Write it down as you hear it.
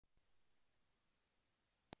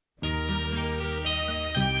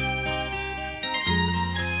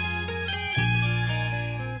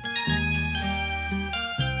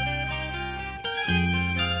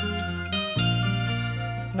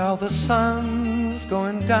Now the sun's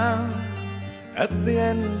going down at the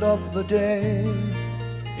end of the day.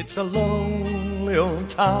 It's a lonely old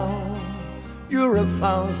town, you're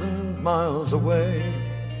 1,000 miles away.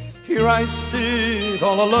 Here I sit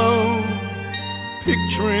all alone,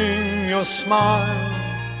 picturing your smile,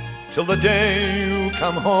 till the day you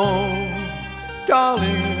come home,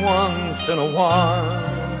 darling, once in a while.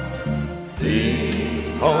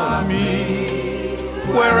 Think of me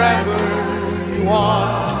wherever you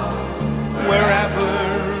are, wherever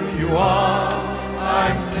you are,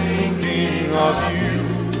 I'm thinking of you,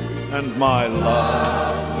 and my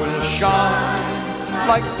love will shine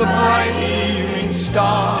like the bright evening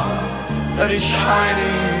star that is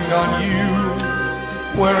shining on you,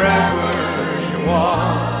 wherever you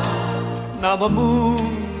are. Now the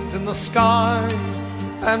moon's in the sky,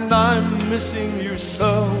 and I'm missing you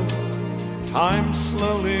so. Time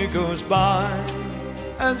slowly goes by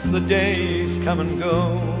as the days come and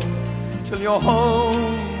go, till you're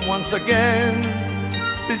home once again.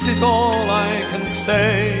 This is all I can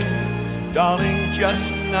say, darling,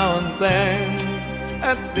 just now and then,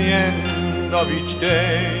 at the end of each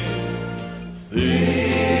day.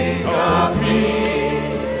 Think of me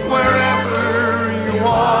wherever you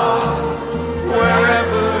are,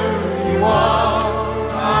 wherever you are,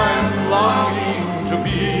 I'm longing to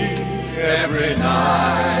be every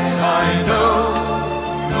night. I know,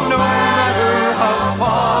 no matter how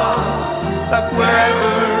far, that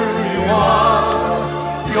wherever you are,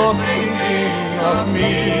 you're thinking of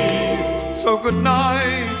me. So good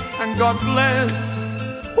night and God bless,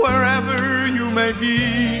 wherever you may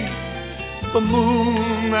be. The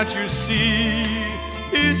moon that you see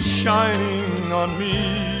is shining on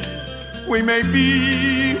me. We may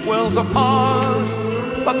be worlds apart,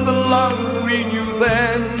 but the love we knew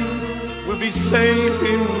then will be safe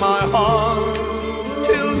in my heart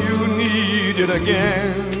till you need it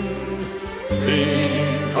again.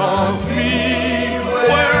 Think of me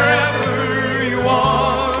wherever you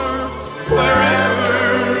are, wherever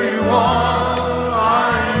you are,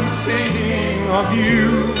 I'm thinking of you,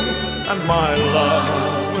 and my love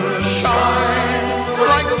will shine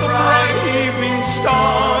like the bright evening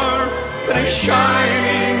star that is shining